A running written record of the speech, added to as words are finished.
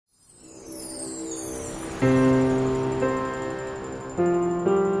Imagine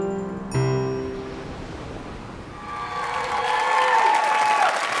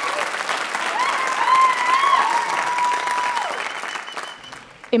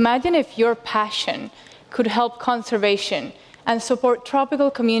if your passion could help conservation and support tropical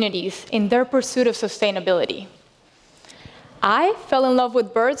communities in their pursuit of sustainability. I fell in love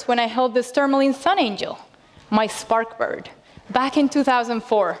with birds when I held this tourmaline sun angel, my spark bird, back in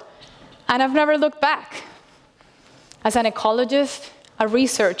 2004, and I've never looked back. As an ecologist, a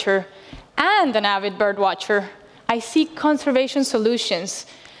researcher, and an avid bird watcher, I seek conservation solutions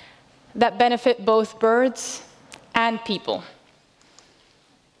that benefit both birds and people.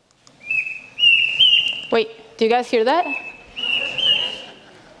 Wait, do you guys hear that?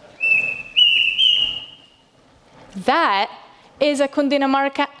 That is a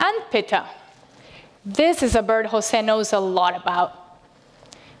Cundinamarca antpitta. This is a bird Jose knows a lot about.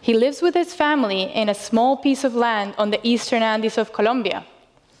 He lives with his family in a small piece of land on the eastern Andes of Colombia.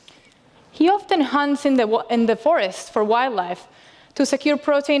 He often hunts in the forest for wildlife to secure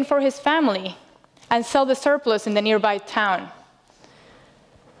protein for his family and sell the surplus in the nearby town.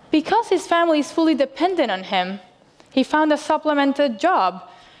 Because his family is fully dependent on him, he found a supplemented job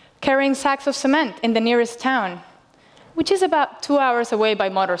carrying sacks of cement in the nearest town, which is about 2 hours away by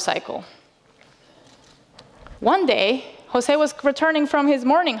motorcycle. One day, Jose was returning from his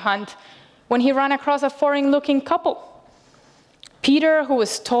morning hunt when he ran across a foreign-looking couple. Peter, who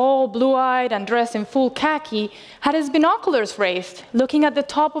was tall, blue-eyed, and dressed in full khaki, had his binoculars raised, looking at the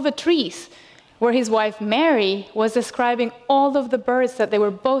top of the trees, where his wife, Mary, was describing all of the birds that they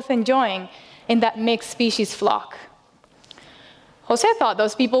were both enjoying in that mixed species flock. Jose thought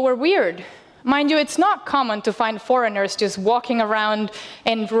those people were weird. Mind you, it's not common to find foreigners just walking around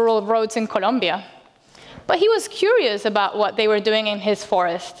in rural roads in Colombia. But he was curious about what they were doing in his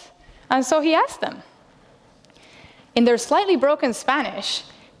forest, and so he asked them. In their slightly broken Spanish,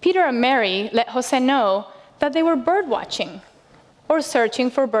 Peter and Mary let Jose know that they were bird watching, or searching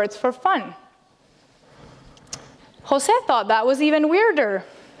for birds for fun. Jose thought that was even weirder.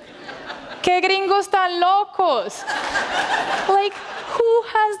 Que gringos tan locos! Like, who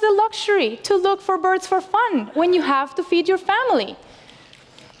has the luxury to look for birds for fun when you have to feed your family?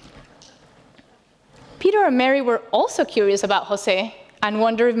 Peter and Mary were also curious about Jose and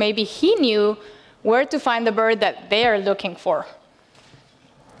wondered if maybe he knew where to find the bird that they are looking for.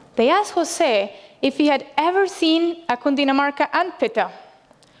 They asked Jose if he had ever seen a Cundinamarca antpitta,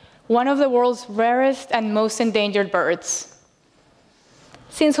 one of the world's rarest and most endangered birds.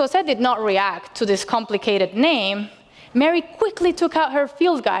 Since Jose did not react to this complicated name, Mary quickly took out her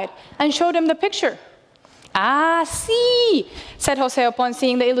field guide and showed him the picture. Ah, sí, said Jose upon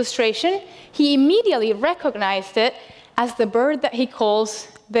seeing the illustration. He immediately recognized it as the bird that he calls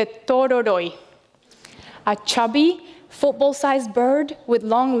the tororois, a chubby, football-sized bird with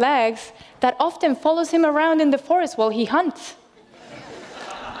long legs that often follows him around in the forest while he hunts.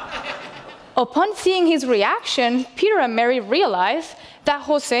 Upon seeing his reaction, Peter and Mary realized that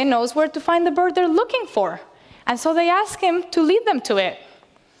Jose knows where to find the bird they're looking for, and so they ask him to lead them to it.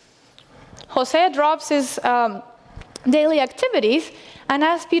 Jose drops his daily activities and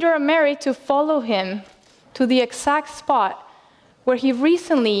asks Peter and Mary to follow him to the exact spot where he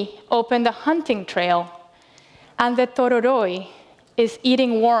recently opened a hunting trail, and the tororoi is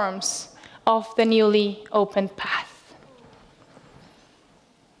eating worms off the newly opened path.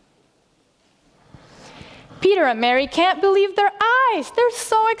 Peter and Mary can't believe their eyes. They're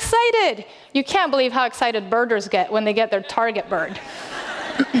so excited. You can't believe how excited birders get when they get their target bird.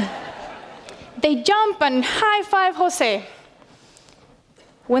 They jump and high-five Jose.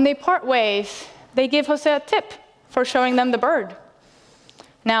 When they part ways, they give Jose a tip for showing them the bird.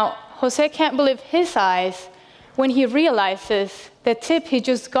 Now, Jose can't believe his eyes when he realizes the tip he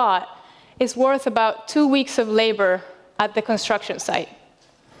just got is worth about 2 weeks of labor at the construction site.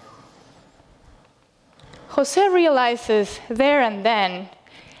 Jose realizes there and then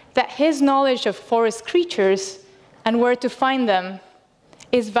that his knowledge of forest creatures and where to find them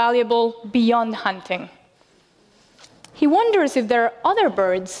is valuable beyond hunting. He wonders if there are other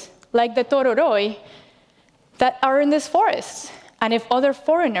birds, like the tororoi, that are in this forest, and if other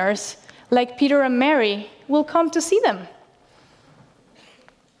foreigners, like Peter and Mary, will come to see them.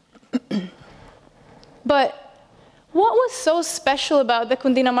 But what was so special about the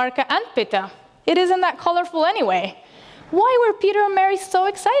Cundinamarca antpitta? It isn't that colorful anyway. Why were Peter and Mary so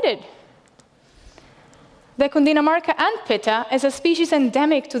excited? The Cundinamarca antpitta is a species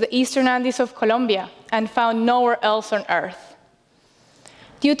endemic to the eastern Andes of Colombia and found nowhere else on Earth.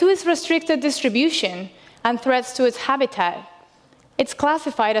 Due to its restricted distribution and threats to its habitat, it's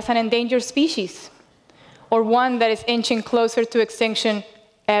classified as an endangered species. or one that is inching closer to extinction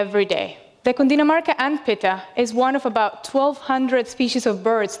every day. The Cundinamarca antpitta is one of about 1,200 species of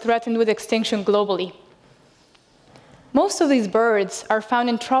birds threatened with extinction globally. Most of these birds are found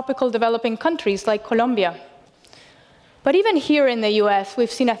in tropical developing countries like Colombia. But even here in the US,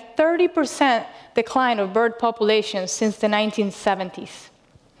 we've seen a 30% decline of bird populations since the 1970s.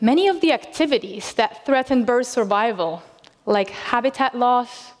 Many of the activities that threaten bird survival, like habitat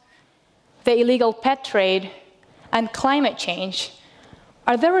loss, the illegal pet trade, and climate change,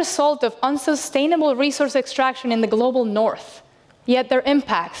 are the result of unsustainable resource extraction in the global north, yet their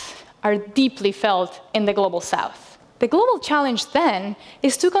impacts are deeply felt in the global south. The global challenge then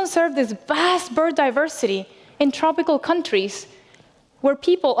is to conserve this vast bird diversity in tropical countries where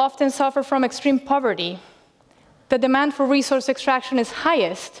people often suffer from extreme poverty, the demand for resource extraction is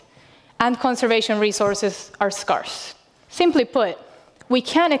highest, and conservation resources are scarce. Simply put, we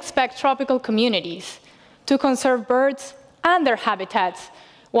can't expect tropical communities to conserve birds and their habitats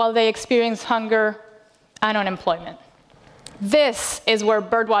while they experience hunger and unemployment. This is where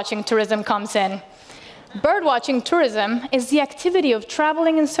birdwatching tourism comes in. Birdwatching tourism is the activity of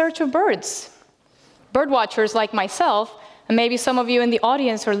traveling in search of birds. Birdwatchers like myself, and maybe some of you in the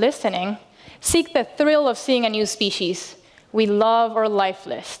audience are listening, seek the thrill of seeing a new species. We love our life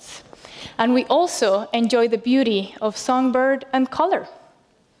lists. And we also enjoy the beauty of songbird and color.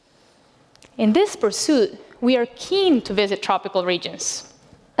 In this pursuit, we are keen to visit tropical regions.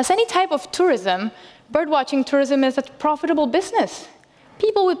 As any type of tourism, birdwatching tourism is a profitable business.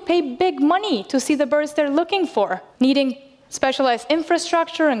 People would pay big money to see the birds they're looking for, needing specialized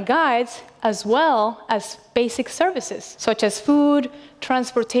infrastructure and guides, as well as basic services, such as food,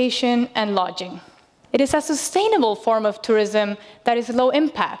 transportation, and lodging. It is a sustainable form of tourism that is low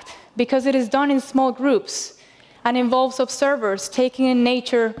impact, because it is done in small groups and involves observers taking in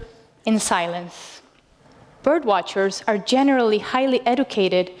nature in silence. Birdwatchers are generally highly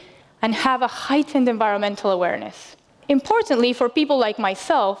educated and have a heightened environmental awareness. Importantly, for people like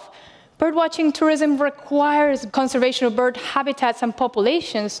myself, birdwatching tourism requires conservation of bird habitats and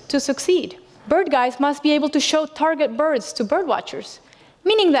populations to succeed. Bird guides must be able to show target birds to birdwatchers,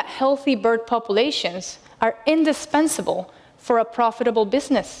 meaning that healthy bird populations are indispensable for a profitable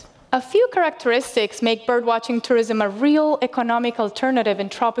business. A few characteristics make birdwatching tourism a real economic alternative in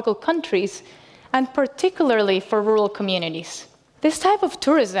tropical countries, and particularly for rural communities. This type of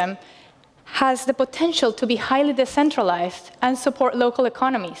tourism has the potential to be highly decentralized and support local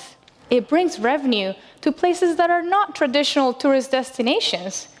economies. It brings revenue to places that are not traditional tourist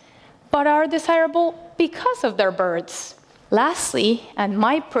destinations, but are desirable because of their birds. Lastly, and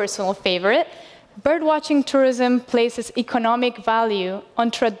my personal favorite, birdwatching tourism places economic value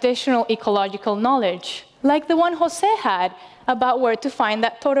on traditional ecological knowledge, like the one Jose had about where to find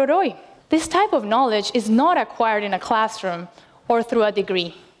that tororoi. This type of knowledge is not acquired in a classroom or through a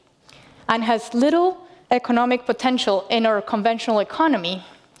degree, and has little economic potential in our conventional economy,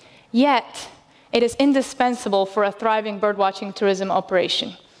 yet it is indispensable for a thriving birdwatching tourism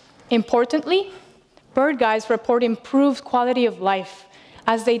operation. Importantly, bird guides report improved quality of life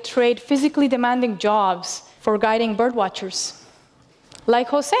as they trade physically demanding jobs for guiding birdwatchers, like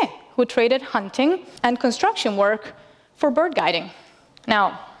Jose, who traded hunting and construction work for bird guiding.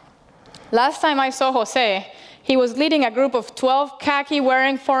 Now, last time I saw Jose, he was leading a group of 12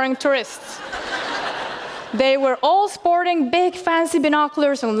 khaki-wearing foreign tourists. They were all sporting big fancy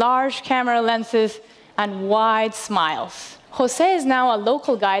binoculars and large camera lenses and wide smiles. Jose is now a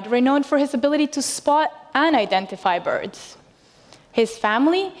local guide renowned for his ability to spot and identify birds. His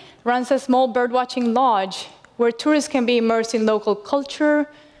family runs a small birdwatching lodge where tourists can be immersed in local culture,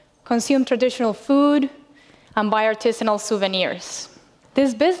 consume traditional food, and buy artisanal souvenirs.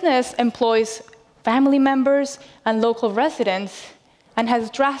 This business employs family members and local residents and has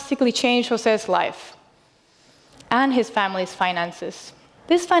drastically changed Jose's life and his family's finances.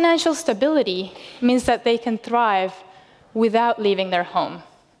 This financial stability means that they can thrive without leaving their home.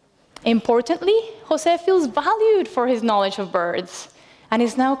 Importantly, Jose feels valued for his knowledge of birds and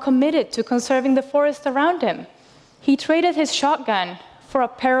is now committed to conserving the forest around him. He traded his shotgun for a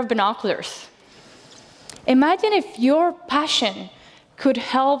pair of binoculars. Imagine if your passion could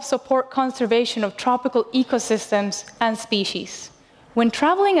help support conservation of tropical ecosystems and species. When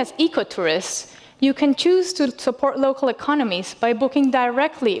traveling as ecotourists, you can choose to support local economies by booking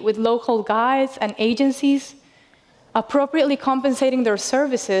directly with local guides and agencies, appropriately compensating their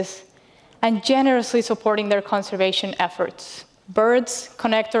services, and generously supporting their conservation efforts. Birds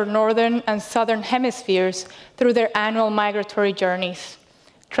connect our northern and southern hemispheres through their annual migratory journeys,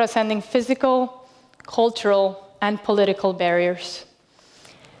 transcending physical, cultural, and political barriers.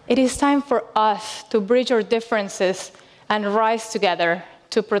 it is time for us to bridge our differences and rise together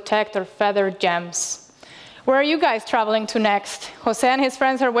to protect our feathered gems. Where are you guys traveling to next? Jose and his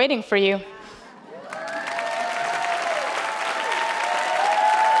friends are waiting for you.